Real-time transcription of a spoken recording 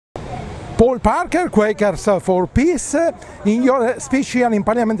Paul Parker, Quakers for Peace. In your speech here in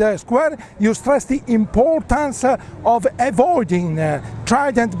Parliament Square, you stress the importance of avoiding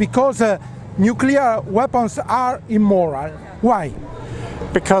Trident because nuclear weapons are immoral. Why?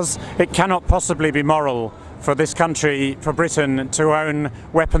 Because it cannot possibly be moral for this country, for Britain, to own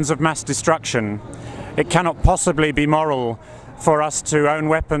weapons of mass destruction. It cannot possibly be moral for us to own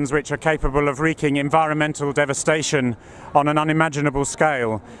weapons which are capable of wreaking environmental devastation on an unimaginable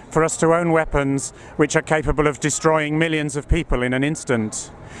scale, for us to own weapons which are capable of destroying millions of people in an instant.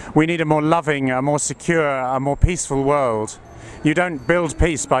 We need a more loving, a more secure, a more peaceful world. You don't build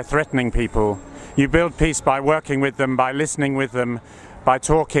peace by threatening people. You build peace by working with them, by listening with them, by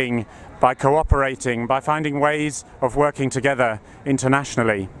talking, by cooperating, by finding ways of working together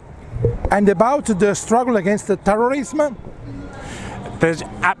internationally. And about the struggle against terrorism? There's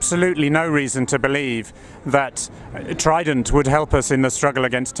absolutely no reason to believe that Trident would help us in the struggle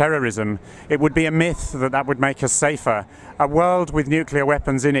against terrorism. It would be a myth that that would make us safer. A world with nuclear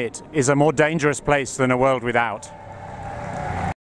weapons in it is a more dangerous place than a world without.